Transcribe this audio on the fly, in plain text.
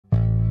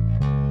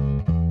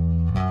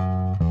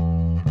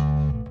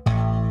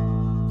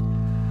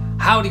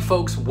Howdy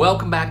folks,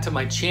 welcome back to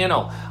my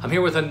channel. I'm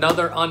here with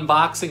another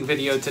unboxing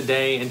video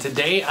today, and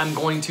today I'm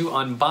going to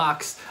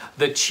unbox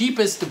the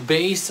cheapest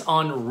bass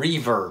on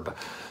Reverb.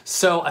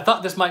 So I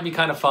thought this might be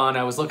kind of fun.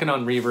 I was looking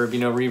on Reverb. You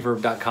know,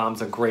 reverb.com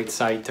is a great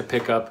site to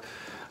pick up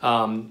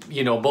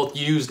you know, both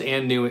used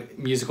and new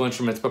musical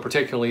instruments, but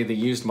particularly the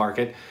used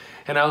market.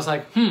 And I was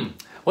like,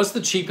 what's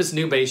the cheapest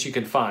new bass you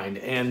can find?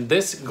 And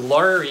this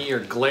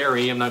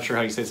Glarry, I'm not sure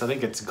how you say this, I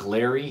think it's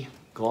Glarry,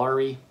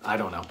 I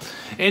don't know.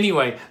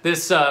 Anyway,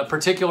 this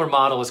particular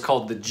model is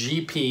called the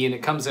GP, and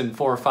it comes in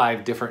 4 or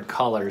 5 different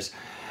colors.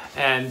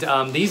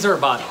 And these are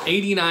about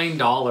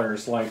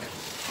 $89,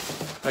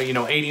 like, you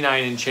know,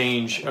 89 and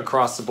change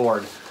across the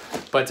board.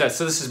 But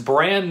so this is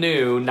brand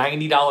new,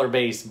 $90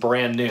 bass,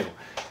 brand new.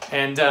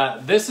 And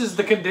this is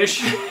the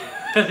condition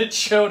that it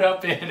showed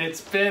up in. It's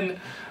been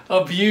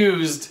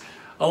abused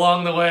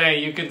along the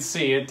way. You can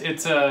see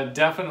it's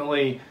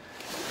definitely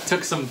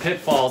took some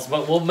pitfalls,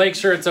 but we'll make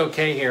sure it's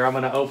okay here. I'm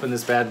gonna open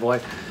this bad boy.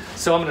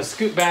 So I'm gonna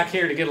scoot back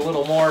here to get a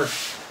little more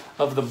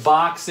of the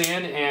box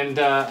in and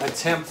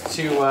attempt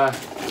to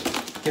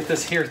get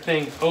this here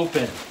thing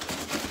open.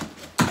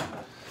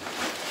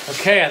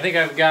 Okay, I think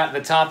I've got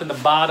the top and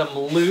the bottom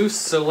loose,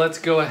 so let's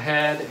go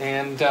ahead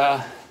and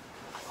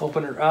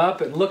open her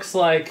up. It looks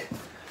like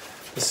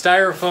the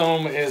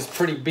styrofoam is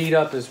pretty beat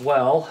up as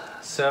well.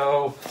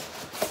 So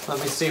let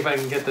me see if I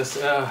can get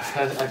this.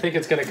 I think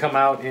it's gonna come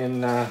out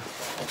in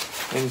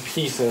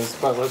pieces,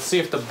 but let's see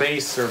if the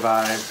bass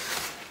survived.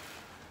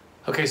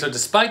 Okay, so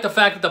despite the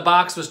fact that the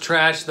box was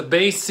trashed, the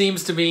bass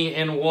seems to be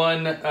in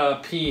one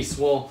piece.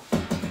 We'll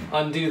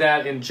undo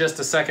that in just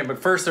a second, but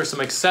first there's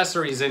some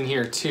accessories in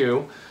here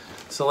too.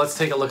 So let's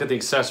take a look at the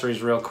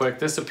accessories real quick.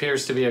 This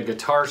appears to be a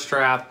guitar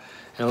strap,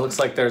 and it looks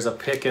like there's a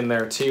pick in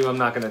there too. I'm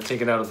not gonna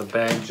take it out of the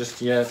bag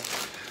just yet.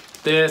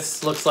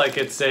 This looks like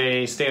it's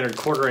a standard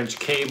 1/4-inch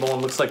cable,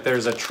 and looks like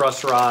there's a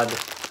truss rod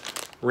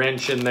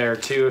wrench in there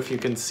too, if you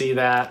can see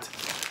that.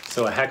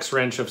 So a hex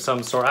wrench of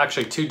some sort,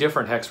 actually 2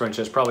 different hex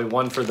wrenches, probably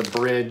one for the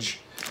bridge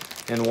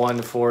and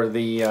one for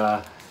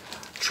the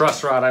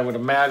truss rod, I would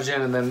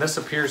imagine. And then this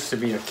appears to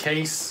be a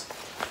case.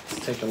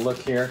 Let's take a look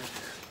here.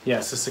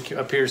 Yes, this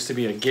appears to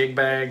be a gig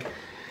bag.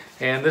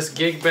 And this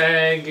gig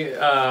bag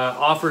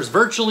offers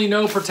virtually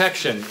no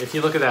protection. If you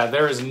look at that,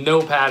 there is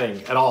no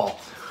padding at all.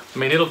 I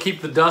mean, it'll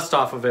keep the dust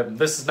off of it.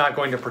 This is not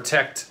going to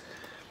protect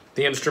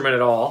the instrument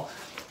at all.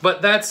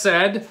 But that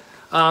said,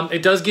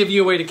 it does give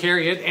you a way to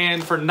carry it,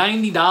 and for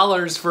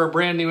 $90 for a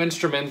brand new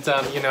instrument,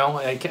 you know,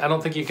 I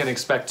don't think you can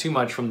expect too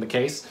much from the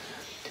case.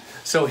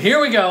 So here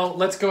we go.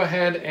 Let's go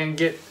ahead and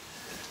get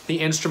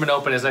the instrument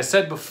open. As I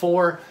said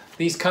before,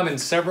 these come in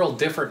several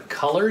different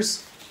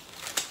colors,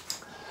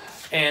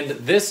 and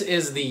this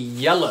is the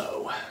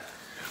yellow.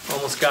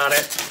 Almost got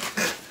it.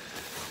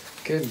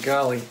 Good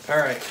golly. All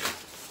right.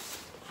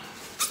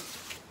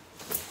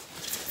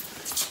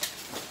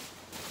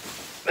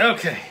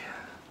 Okay.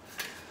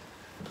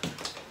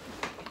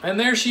 And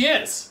there she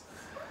is.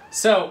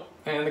 So,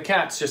 and the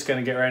cat's just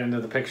gonna get right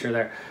into the picture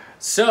there.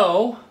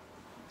 So,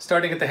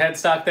 starting at the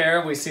headstock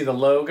there, we see the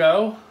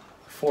logo,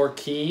 4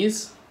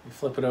 keys. You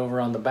flip it over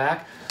on the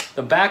back.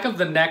 The back of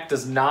the neck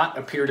does not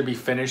appear to be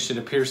finished. It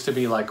appears to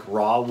be like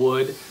raw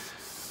wood.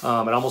 It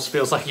almost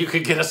feels like you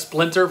could get a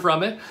splinter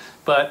from it,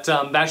 but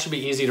that should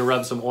be easy to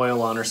rub some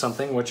oil on or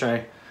something, which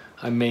I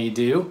may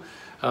do.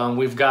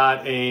 We've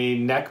got a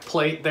neck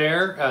plate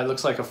there. It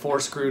looks like a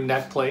 4-screw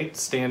neck plate,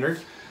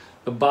 standard.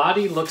 The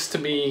body looks to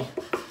be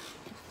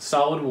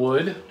solid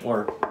wood,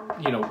 or,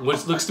 you know,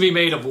 looks to be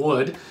made of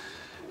wood.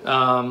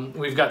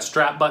 We've got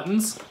strap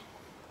buttons,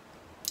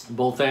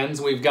 both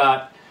ends. We've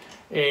got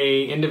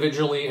a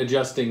individually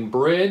adjusting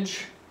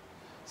bridge.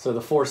 So the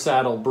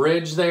 4-saddle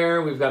bridge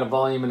there. We've got a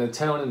volume and a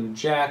tone and a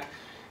jack,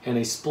 and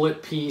a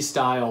split P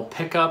style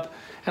pickup,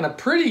 and a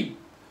pretty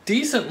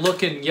decent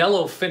looking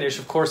yellow finish.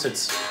 Of course,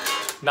 it's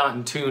not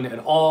in tune at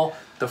all.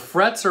 The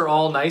frets are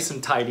all nice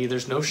and tidy.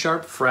 There's no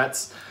sharp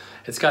frets.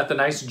 It's got the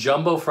nice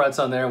jumbo frets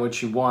on there,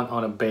 which you want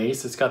on a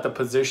bass. It's got the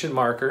position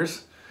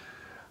markers.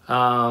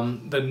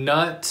 The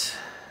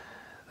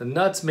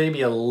nut's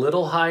maybe a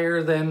little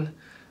higher than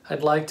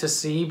I'd like to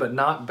see, but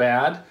not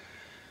bad.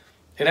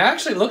 It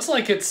actually looks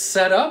like it's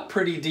set up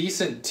pretty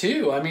decent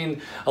too. I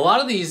mean, a lot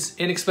of these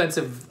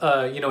inexpensive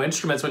you know,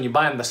 instruments, when you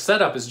buy them, the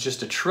setup is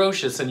just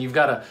atrocious, and you've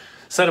got to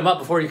set them up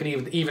before you can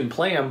even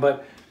play them.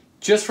 But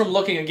just from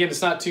looking, again,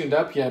 it's not tuned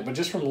up yet, but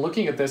just from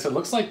looking at this, it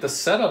looks like the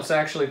setup's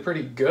actually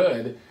pretty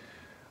good.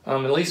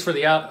 At least for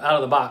the out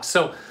of the box.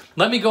 So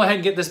let me go ahead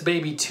and get this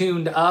baby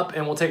tuned up,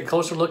 and we'll take a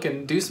closer look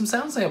and do some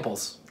sound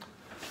samples.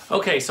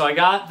 Okay, so I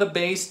got the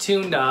bass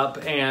tuned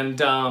up, and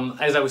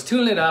as I was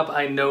tuning it up,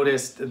 I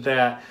noticed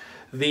that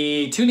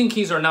the tuning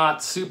keys are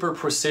not super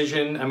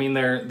precision. I mean,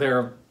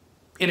 they're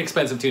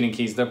inexpensive tuning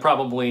keys. They're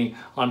probably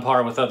on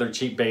par with other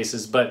cheap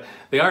basses, but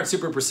they aren't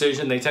super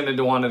precision. They tended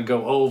to want to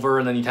go over,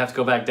 and then you'd have to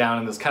go back down,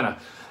 and it's kind of,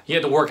 you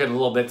had to work it a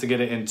little bit to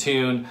get it in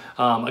tune.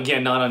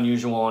 Again, not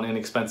unusual on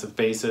inexpensive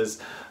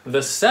basses.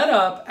 The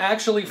setup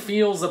actually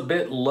feels a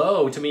bit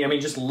low to me. I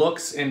mean, just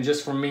looks, and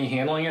just from me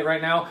handling it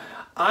right now,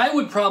 I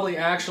would probably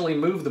actually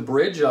move the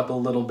bridge up a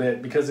little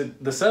bit because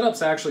the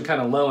setup's actually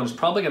kind of low and it's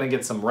probably going to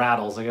get some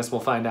rattles. I guess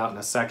we'll find out in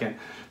a second.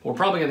 We're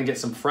probably going to get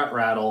some fret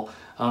rattle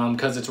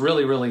because it's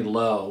really, really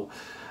low.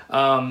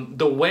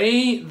 The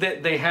way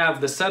that they have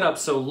the setup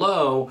so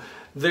low,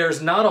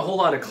 there's not a whole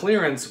lot of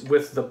clearance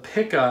with the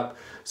pickup.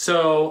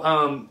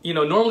 So, you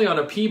know, normally on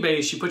a P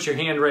bass, you put your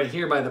hand right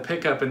here by the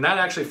pickup, and that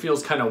actually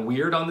feels kind of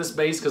weird on this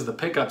bass because the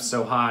pickup's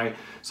so high.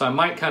 So I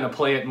might kind of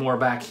play it more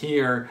back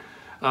here.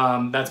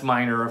 That's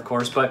minor, of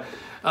course, but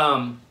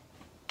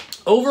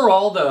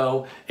overall,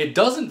 though, it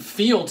doesn't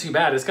feel too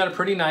bad. It's got a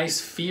pretty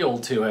nice feel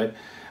to it.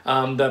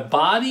 The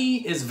body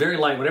is very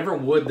light. Whatever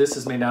wood this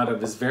is made out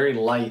of is very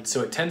light,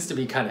 so it tends to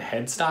be kind of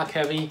headstock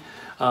heavy.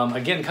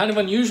 Again, kind of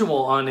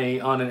unusual on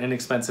an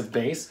inexpensive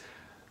bass.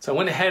 So I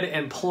went ahead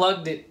and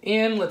plugged it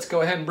in. Let's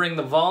go ahead and bring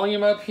the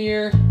volume up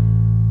here.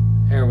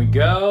 There we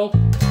go.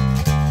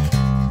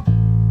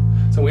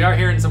 So we are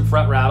hearing some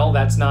fret rattle.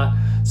 That's not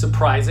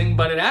surprising,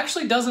 but it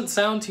actually doesn't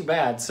sound too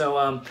bad.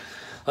 So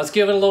let's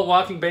give it a little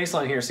walking bass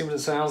line here, see what it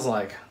sounds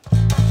like.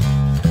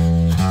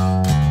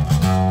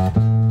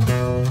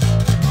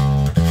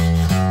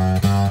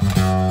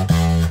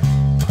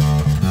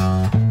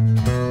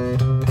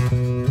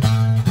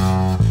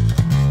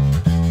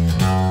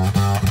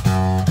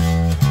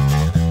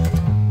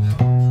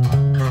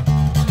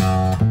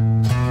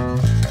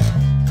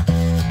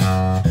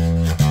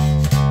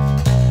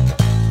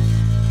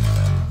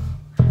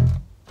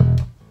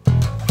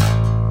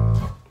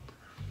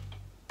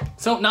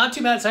 So not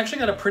too bad. It's actually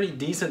got a pretty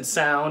decent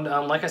sound.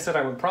 Like I said,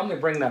 I would probably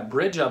bring that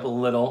bridge up a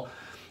little.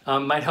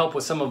 Might help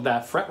with some of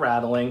that fret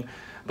rattling.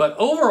 But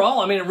overall,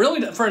 I mean, it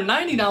really, for a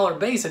 $90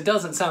 bass, it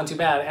doesn't sound too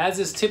bad, as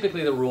is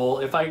typically the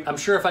rule. I'm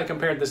sure if I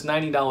compared this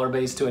 $90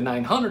 bass to a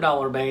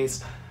 $900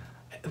 bass,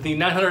 the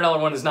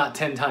 $900 one is not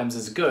 10 times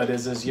as good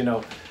as is, you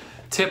know,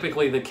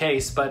 typically the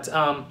case. But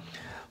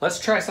let's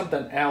try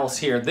something else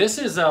here. This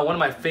is one of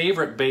my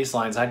favorite bass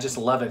lines. I just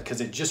love it because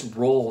it just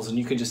rolls and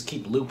you can just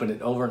keep looping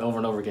it over and over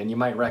and over again. You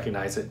might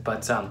recognize it,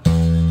 but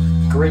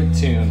great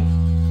tune.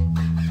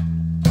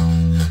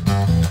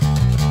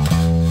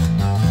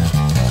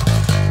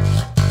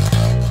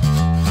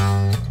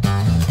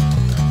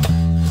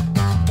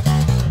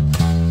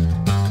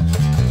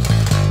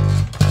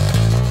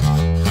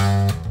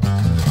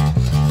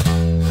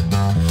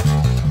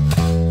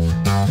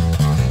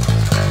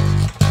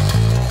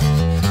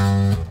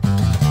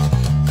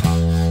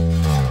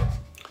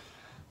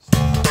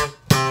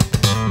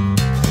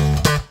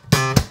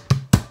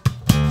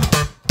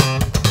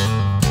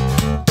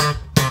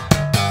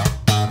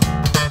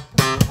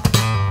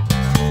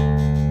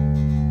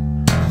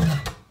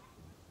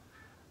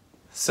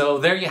 So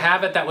there you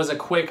have it. That was a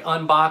quick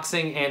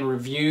unboxing and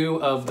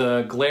review of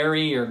the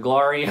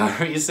Glarry,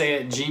 however you say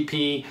it,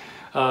 GP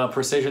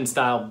precision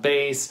style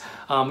bass.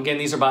 Again,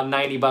 these are about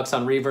 90 bucks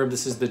on Reverb.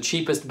 This is the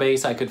cheapest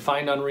bass I could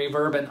find on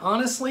Reverb, and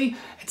honestly,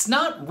 it's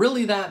not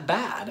really that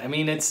bad. I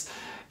mean, it's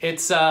you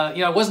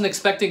know, I wasn't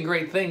expecting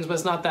great things, but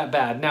it's not that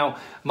bad. Now,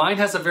 mine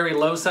has a very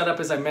low setup,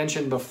 as I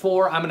mentioned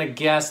before. I'm gonna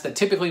guess that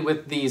typically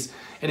with these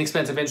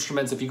inexpensive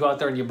instruments, if you go out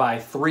there and you buy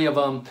 3 of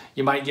them,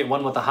 you might get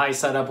one with a high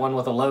setup, one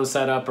with a low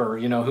setup, or,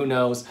 you know, who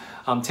knows.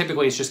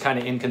 Typically, it's just kind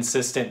of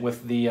inconsistent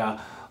with the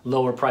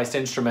lower priced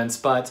instruments.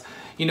 But,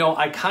 you know,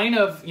 I kind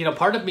of, you know,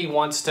 part of me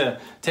wants to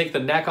take the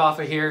neck off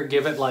of here,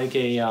 give it like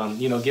a,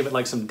 you know, give it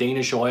like some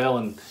Danish oil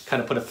and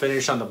kind of put a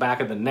finish on the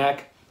back of the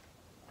neck.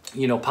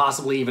 You know,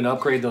 possibly even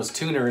upgrade those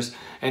tuners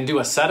and do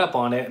a setup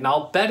on it. And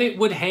I'll bet it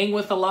would hang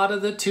with a lot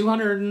of the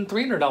 $200 and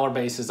 $300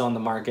 basses on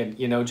the market,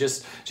 you know,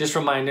 just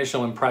from my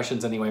initial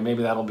impressions anyway.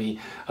 Maybe that'll be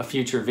a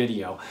future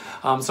video.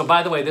 So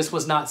by the way, this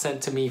was not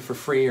sent to me for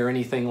free or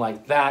anything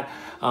like that.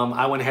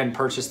 I went ahead and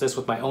purchased this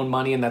with my own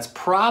money, and that's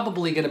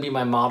probably going to be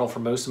my model for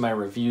most of my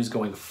reviews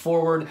going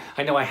forward.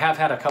 I know I have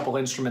had a couple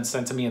instruments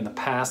sent to me in the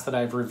past that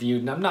I've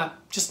reviewed, and I'm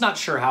just not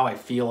sure how I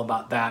feel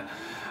about that.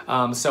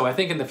 So I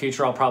think in the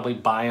future I'll probably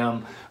buy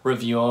them,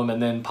 review them,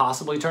 and then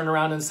possibly turn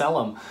around and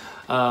sell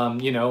them,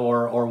 you know,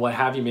 or what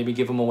have you, maybe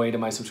give them away to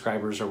my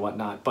subscribers or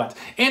whatnot. But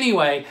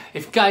anyway,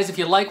 if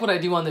you like what I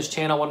do on this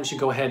channel, why don't you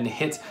go ahead and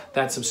hit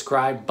that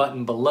subscribe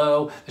button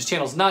below. This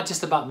channel is not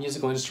just about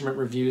musical instrument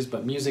reviews,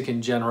 but music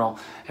in general,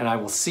 and I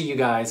will see you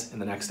guys in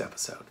the next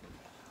episode.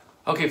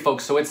 Okay,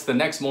 folks, so it's the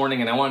next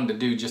morning, and I wanted to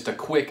do just a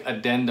quick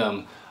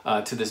addendum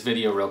to this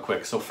video real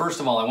quick. So first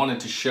of all, I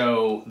wanted to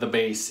show the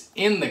bass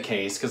in the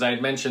case, because I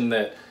had mentioned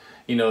that,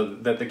 you know,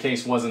 that the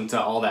case wasn't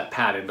all that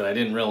padded, but I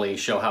didn't really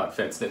show how it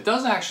fits. It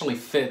does actually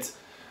fit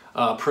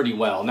pretty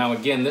well. Now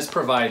again, this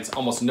provides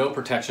almost no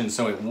protection,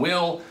 so it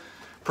will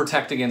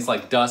protect against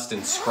like dust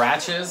and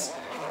scratches,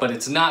 but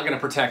it's not going to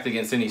protect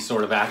against any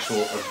sort of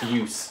actual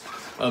abuse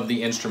of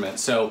the instrument.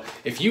 So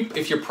if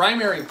your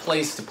primary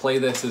place to play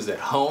this is at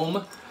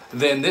home,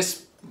 then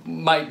this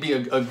might be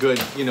a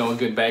good, you know, a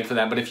good bag for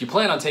that. But if you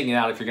plan on taking it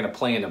out, if you're going to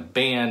play in a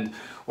band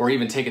or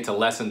even take it to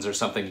lessons or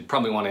something, you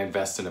probably want to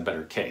invest in a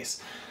better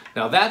case.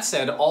 Now that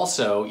said,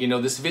 also, you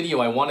know, this video,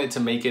 I wanted to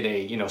make it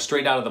a, you know,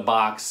 straight out of the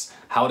box,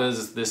 how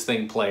does this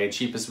thing play,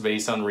 cheapest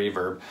bass on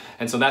Reverb,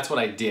 and so that's what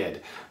I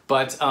did.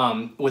 But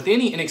with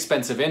any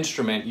inexpensive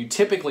instrument, you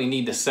typically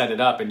need to set it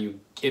up and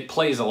it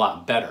plays a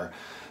lot better.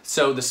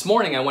 So this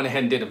morning I went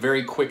ahead and did a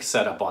very quick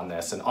setup on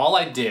this, and all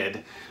I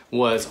did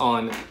was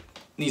on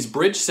these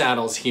bridge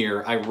saddles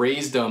here, I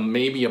raised them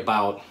maybe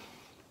about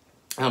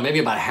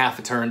half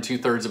a turn,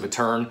 2/3 of a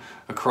turn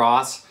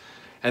across.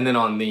 And then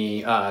on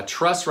the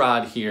truss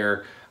rod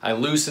here, I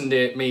loosened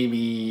it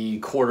maybe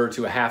 1/4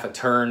 to a half a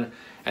turn.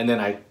 And then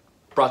I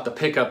brought the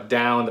pickup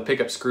down, the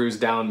pickup screws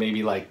down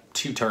maybe like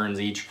 2 turns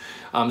each.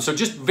 So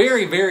just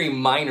very, very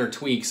minor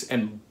tweaks.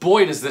 And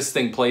boy, does this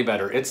thing play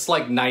better. It's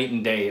like night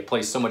and day. It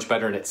plays so much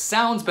better. And it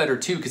sounds better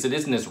too, because it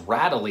isn't as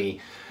rattly.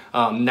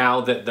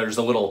 Now that there's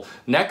a little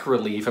neck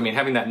relief. I mean,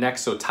 having that neck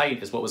so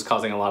tight is what was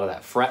causing a lot of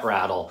that fret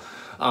rattle.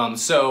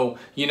 So,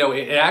 you know,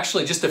 it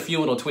actually just a few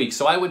little tweaks.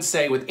 So I would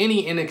say with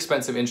any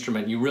inexpensive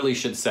instrument, you really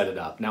should set it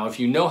up. Now, if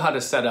you know how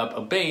to set up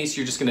a bass,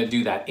 you're just gonna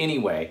do that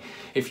anyway.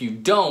 If you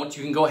don't,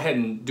 you can go ahead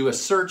and do a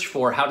search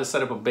for how to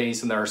set up a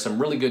bass, and there are some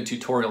really good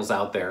tutorials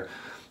out there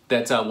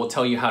that will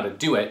tell you how to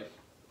do it.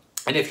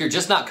 And if you're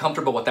just not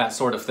comfortable with that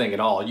sort of thing at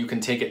all, you can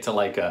take it to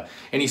like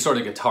any sort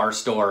of guitar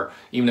store,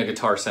 even a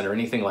Guitar Center,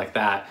 anything like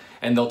that,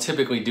 and they'll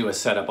typically do a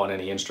setup on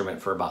any instrument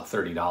for about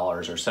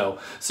 $30 or so.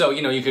 So,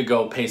 you know, you could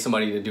go pay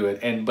somebody to do it,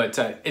 but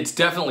it's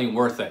definitely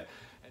worth it.